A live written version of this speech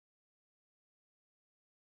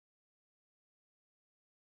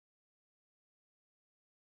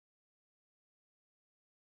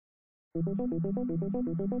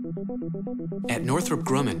At Northrop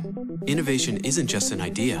Grumman, innovation isn't just an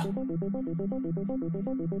idea.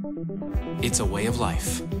 It's a way of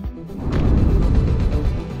life.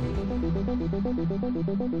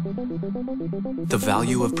 The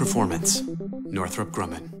value of performance. Northrop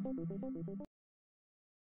Grumman.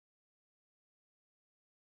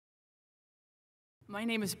 My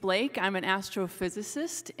name is Blake. I'm an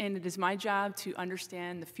astrophysicist, and it is my job to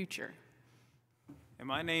understand the future. And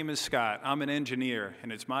my name is Scott. I'm an engineer,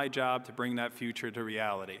 and it's my job to bring that future to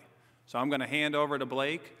reality. So I'm going to hand over to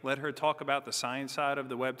Blake, let her talk about the science side of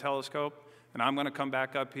the Webb telescope, and I'm going to come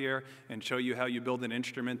back up here and show you how you build an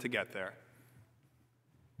instrument to get there.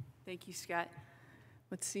 Thank you, Scott.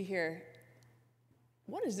 Let's see here.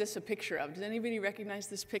 What is this a picture of? Does anybody recognize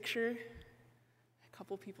this picture? A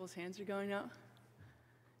couple people's hands are going up.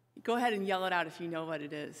 Go ahead and yell it out if you know what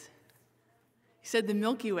it is. He said the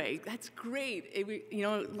Milky Way. That's great.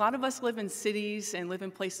 A lot of us live in cities and live in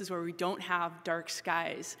places where we don't have dark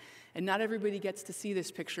skies, and not everybody gets to see this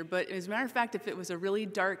picture. But as a matter of fact, if it was a really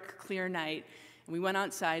dark, clear night, and we went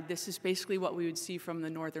outside, this is basically what we would see from the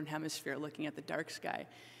northern hemisphere looking at the dark sky.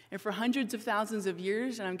 And for hundreds of thousands of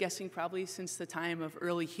years, and I'm guessing probably since the time of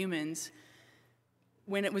early humans,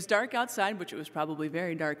 when it was dark outside, which it was probably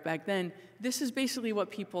very dark back then, this is basically what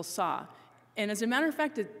people saw. And as a matter of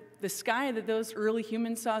fact, the sky that those early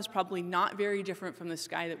humans saw is probably not very different from the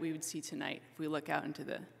sky that we would see tonight if we look out into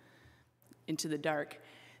the dark.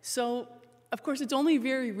 So, of course, it's only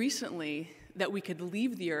very recently that we could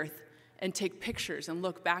leave the Earth and take pictures and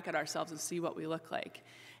look back at ourselves and see what we look like.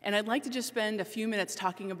 And I'd like to just spend a few minutes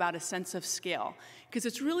talking about a sense of scale, because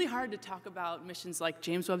it's really hard to talk about missions like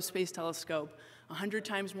James Webb Space Telescope, 100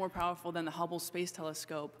 times more powerful than the Hubble Space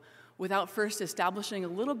Telescope, without first establishing a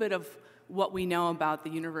little bit of what we know about the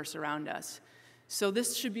universe around us. So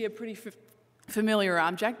this should be a pretty familiar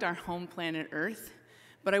object, our home planet Earth.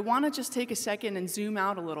 But I want to just take a second and zoom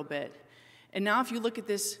out a little bit. And now if you look at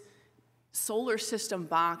this solar system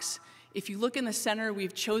box, if you look in the center,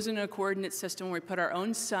 we've chosen a coordinate system where we put our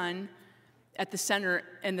own sun at the center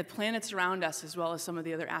and the planets around us, as well as some of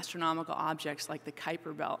the other astronomical objects like the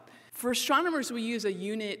Kuiper Belt. For astronomers, we use a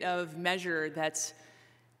unit of measure that's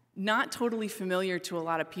not totally familiar to a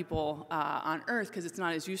lot of people on Earth because it's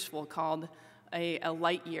not as useful, called a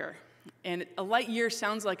light year. And a light year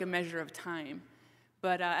sounds like a measure of time.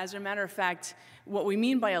 But as a matter of fact, what we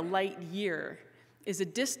mean by a light year is a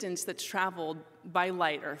distance that's traveled by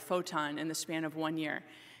light or a photon in the span of 1 year.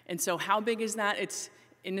 And so how big is that?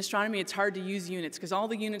 In astronomy, it's hard to use units because all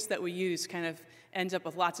the units that we use kind of ends up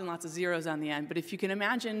with lots and lots of zeros on the end. But if you can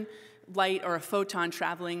imagine light or a photon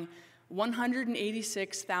traveling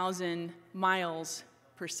 186,000 miles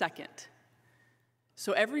per second.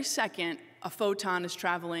 So every second, a photon is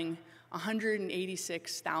traveling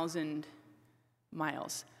 186,000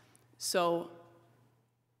 miles. So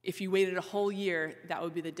if you waited a whole year, that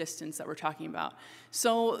would be the distance that we're talking about.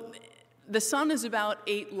 So the sun is about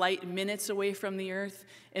 8 light minutes away from the Earth,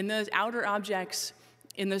 and those outer objects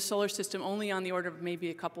in the solar system only on the order of maybe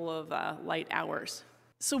a couple of light hours.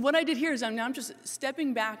 So what I did here is I'm just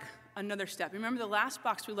stepping back another step. Remember the last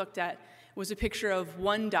box we looked at was a picture of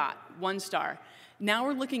one dot, one star. Now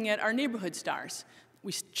we're looking at our neighborhood stars.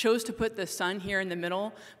 We chose to put the sun here in the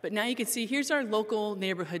middle, but now you can see here's our local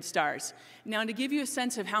neighborhood stars. Now to give you a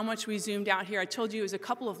sense of how much we zoomed out here, I told you it was a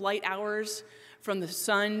couple of light hours from the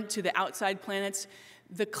sun to the outside planets.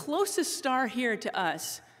 The closest star here to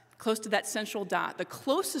us, close to that central dot, the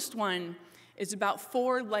closest one is about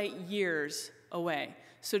 4 light years away.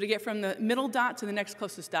 So to get from the middle dot to the next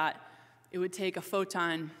closest dot, it would take a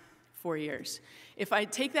photon 4 years. If I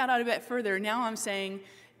take that out a bit further, now I'm saying,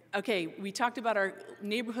 okay, we talked about our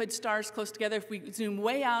neighborhood stars close together. If we zoom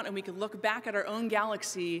way out and we could look back at our own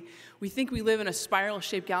galaxy, we think we live in a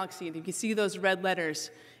spiral-shaped galaxy. And you can see those red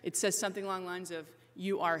letters. It says something along the lines of,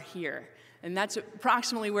 "You are here." And that's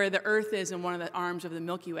approximately where the Earth is in one of the arms of the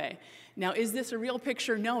Milky Way. Now, is this a real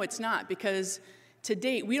picture? No, it's not, because to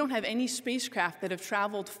date, we don't have any spacecraft that have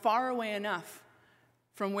traveled far away enough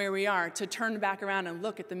from where we are to turn back around and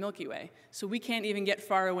look at the Milky Way. So we can't even get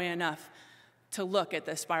far away enough to look at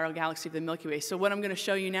the spiral galaxy of the Milky Way. So what I'm going to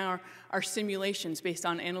show you now are simulations based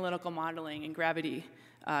on analytical modeling and gravity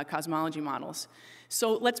cosmology models.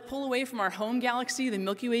 So let's pull away from our home galaxy, the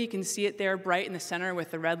Milky Way. You can see it there bright in the center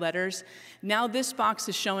with the red letters. Now this box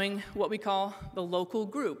is showing what we call the local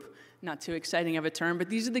group. Not too exciting of a term, but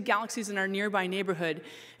these are the galaxies in our nearby neighborhood.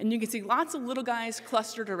 And you can see lots of little guys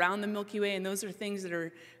clustered around the Milky Way, and those are things that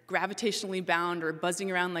are gravitationally bound or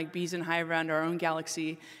buzzing around like bees in a hive around our own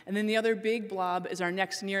galaxy. And then the other big blob is our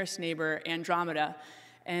next nearest neighbor, Andromeda.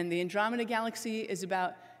 And the Andromeda galaxy is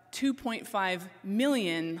about 2.5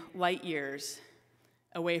 million light years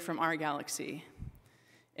away from our galaxy.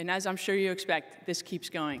 And as I'm sure you expect, this keeps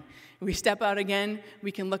going. If we step out again,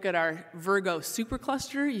 we can look at our Virgo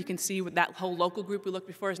supercluster. You can see what that whole local group we looked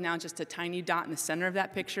before is now just a tiny dot in the center of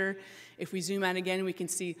that picture. If we zoom out again, we can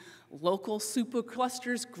see local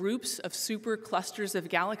superclusters, groups of superclusters of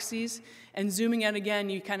galaxies. And zooming out again,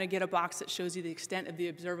 you kind of get a box that shows you the extent of the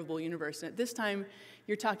observable universe. And at this time,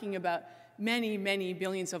 you're talking about many, many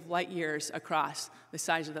billions of light years across the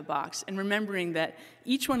size of the box. And remembering that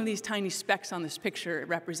each one of these tiny specks on this picture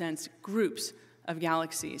represents groups of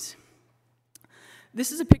galaxies.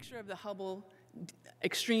 This is a picture of the Hubble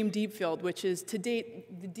Extreme Deep Field, which is, to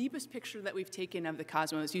date, the deepest picture that we've taken of the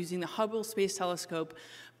cosmos using the Hubble Space Telescope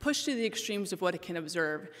pushed to the extremes of what it can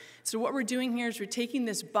observe. So what we're doing here is we're taking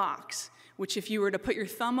this box, which if you were to put your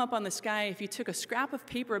thumb up on the sky, if you took a scrap of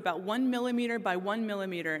paper about 1 millimeter by 1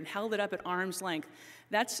 millimeter and held it up at arm's length,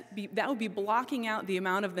 that would be blocking out the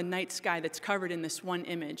amount of the night sky that's covered in this one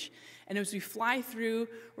image. And as we fly through,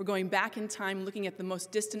 we're going back in time, looking at the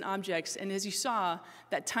most distant objects. And as you saw,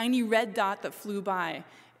 that tiny red dot that flew by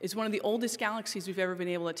is one of the oldest galaxies we've ever been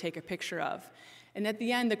able to take a picture of. And at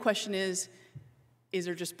the end, the question is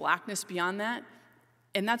there just blackness beyond that?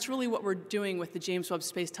 And that's really what we're doing with the James Webb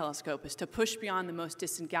Space Telescope, is to push beyond the most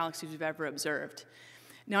distant galaxies we've ever observed.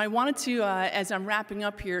 Now, I wanted to, as I'm wrapping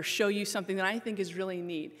up here, show you something that I think is really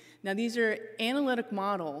neat. Now, these are analytic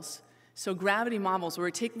models, so gravity models, where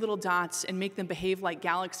we take little dots and make them behave like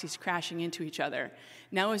galaxies crashing into each other.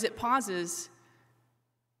 Now, as it pauses,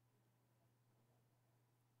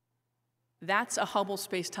 that's a Hubble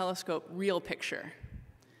Space Telescope real picture.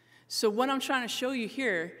 So what I'm trying to show you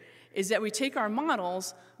here is that we take our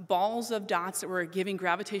models, balls of dots that we're giving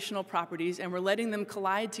gravitational properties, and we're letting them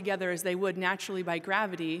collide together as they would naturally by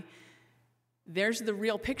gravity. There's the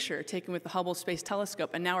real picture taken with the Hubble Space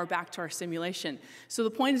Telescope, and now we're back to our simulation. So the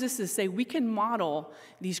point is this, to say we can model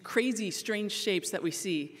these crazy, strange shapes that we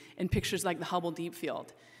see in pictures like the Hubble Deep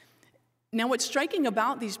Field. Now, what's striking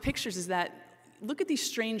about these pictures is that, look at these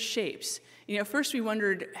strange shapes. You know, first we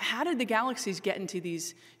wondered, how did the galaxies get into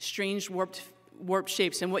these strange warped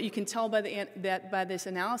shapes? And what you can tell by this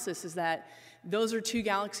analysis is that those are two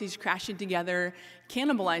galaxies crashing together,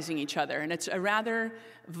 cannibalizing each other. And it's a rather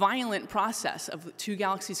violent process of two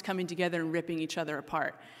galaxies coming together and ripping each other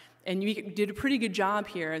apart. And you did a pretty good job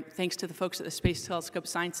here, thanks to the folks at the Space Telescope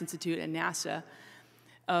Science Institute and NASA,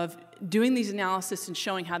 of doing these analyses and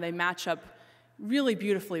showing how they match up really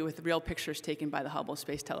beautifully with the real pictures taken by the Hubble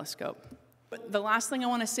Space Telescope. But the last thing I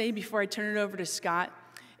want to say before I turn it over to Scott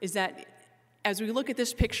is that as we look at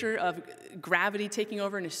this picture of gravity taking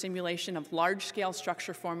over in a simulation of large-scale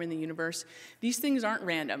structure forming in the universe, these things aren't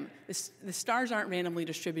random. The stars aren't randomly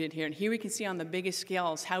distributed here. And here we can see on the biggest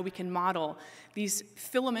scales how we can model these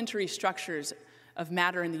filamentary structures of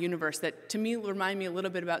matter in the universe that, to me, remind me a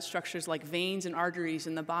little bit about structures like veins and arteries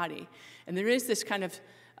in the body. And there is this kind of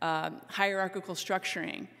hierarchical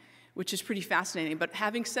structuring, which is pretty fascinating. But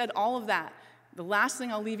having said all of that, the last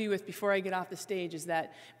thing I'll leave you with before I get off the stage is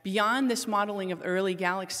that beyond this modeling of early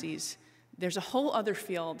galaxies, there's a whole other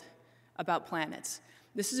field about planets.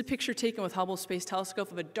 This is a picture taken with Hubble Space Telescope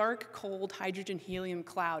of a dark, cold hydrogen-helium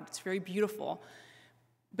cloud. It's very beautiful,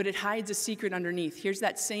 but it hides a secret underneath. Here's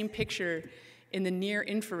that same picture in the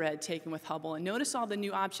near-infrared taken with Hubble. And notice all the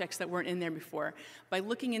new objects that weren't in there before. By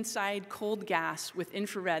looking inside cold gas with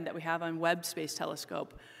infrared that we have on Webb Space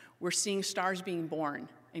Telescope, we're seeing stars being born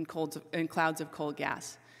in clouds of cold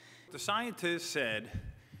gas. The scientist said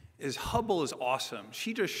is Hubble is awesome.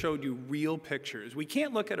 She just showed you real pictures. We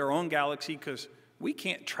can't look at our own galaxy because we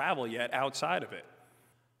can't travel yet outside of it.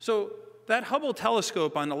 So that Hubble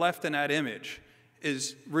telescope on the left in that image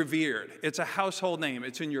is revered. It's a household name.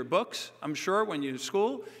 It's in your books, I'm sure, when you're in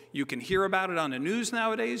school. You can hear about it on the news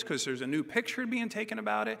nowadays because there's a new picture being taken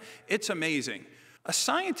about it. It's amazing. A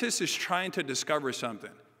scientist is trying to discover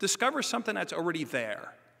something that's already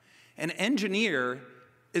there. An engineer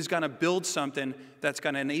is going to build something that's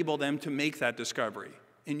going to enable them to make that discovery,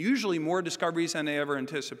 and usually more discoveries than they ever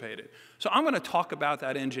anticipated. So I'm going to talk about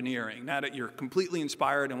that engineering, now that you're completely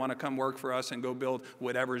inspired and want to come work for us and go build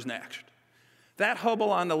whatever's next. That Hubble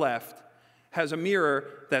on the left has a mirror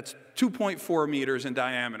that's 2.4 meters in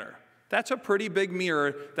diameter. That's a pretty big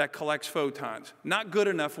mirror that collects photons. Not good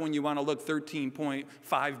enough when you want to look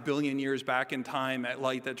 13.5 billion years back in time at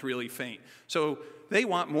light that's really faint. So they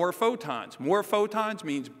want more photons. More photons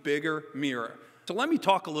means bigger mirror. So let me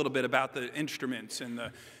talk a little bit about the instruments and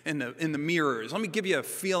the mirrors. Let me give you a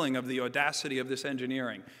feeling of the audacity of this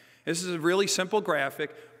engineering. This is a really simple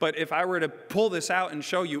graphic, but if I were to pull this out and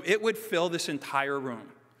show you, it would fill this entire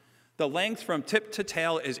room. The length from tip to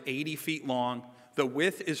tail is 80 feet long, the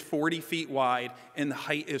width is 40 feet wide, and the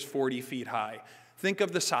height is 40 feet high. Think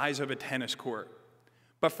of the size of a tennis court.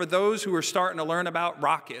 But for those who are starting to learn about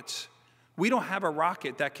rockets, we don't have a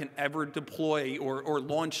rocket that can ever deploy or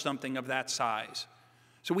launch something of that size.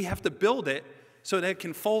 So we have to build it so that it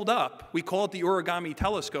can fold up. We call it the origami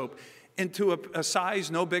telescope, into a size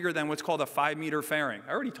no bigger than what's called a 5-meter fairing.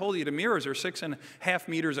 I already told you the mirrors are 6.5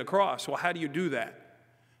 meters across. Well, how do you do that?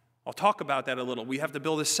 I'll talk about that a little. We have to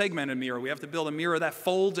build a segmented mirror. We have to build a mirror that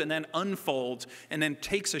folds and then unfolds and then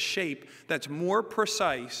takes a shape that's more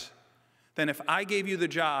precise than if I gave you the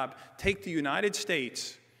job, take the United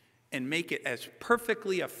States and make it as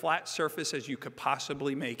perfectly a flat surface as you could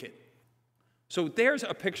possibly make it. So there's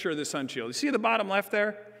a picture of the sun shield. You see the bottom left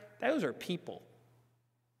there? Those are people.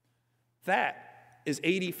 That is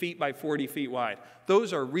 80 feet by 40 feet wide.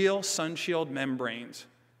 Those are real sun shield membranes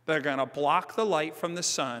that are going to block the light from the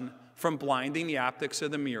sun from blinding the optics of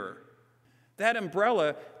the mirror. That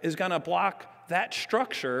umbrella is going to block that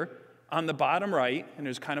structure on the bottom right, and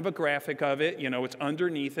there's kind of a graphic of it. You know, it's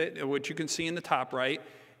underneath it, which you can see in the top right.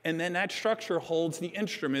 And then that structure holds the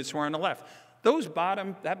instruments who are on the left.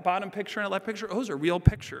 That bottom picture and the left picture, those are real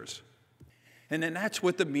pictures. And then that's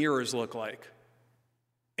what the mirrors look like.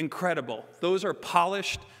 Incredible. Those are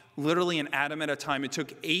polished literally an atom at a time. It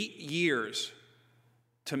took 8 years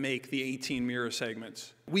to make the 18 mirror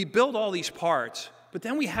segments. We build all these parts, but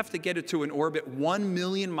then we have to get it to an orbit 1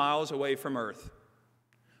 million miles away from Earth.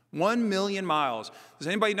 1 million miles. Does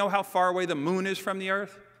anybody know how far away the moon is from the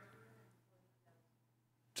Earth?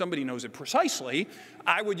 Somebody knows it precisely.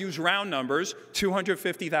 I would use round numbers,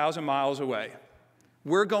 250,000 miles away.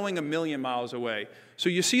 We're going 1 million miles away. So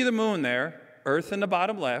you see the moon there, Earth in the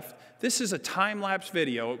bottom left. This is a time-lapse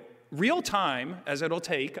video, real time, as it'll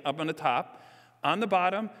take up on the top. On the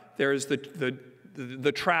bottom, there's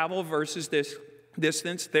the travel versus this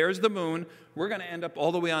distance. There's the moon. We're going to end up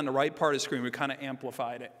all the way on the right part of the screen. We kind of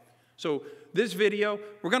amplified it. So this video,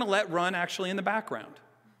 we're going to let run actually in the background.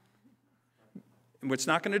 It's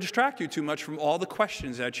not going to distract you too much from all the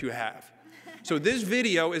questions that you have. So this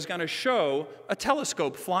video is going to show a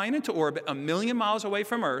telescope flying into orbit 1 million miles away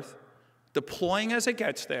from Earth, deploying as it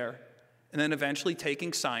gets there, and then eventually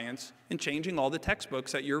taking science and changing all the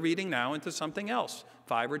textbooks that you're reading now into something else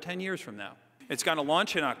 5 or 10 years from now. It's going to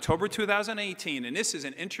launch in October 2018, and this is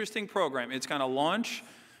an interesting program. It's going to launch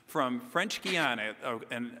from French Guiana,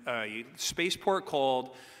 a spaceport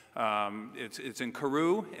called, it's in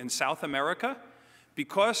Kourou in South America.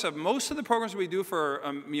 Because of most of the programs we do for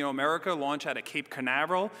America launch out of Cape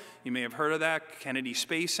Canaveral, you may have heard of that. Kennedy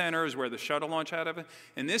Space Center is where the shuttle launched out of.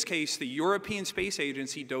 In this case, the European Space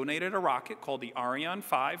Agency donated a rocket called the Ariane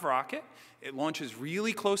 5 rocket. It launches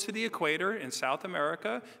really close to the equator in South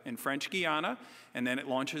America, in French Guiana, and then it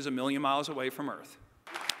launches 1 million miles away from Earth.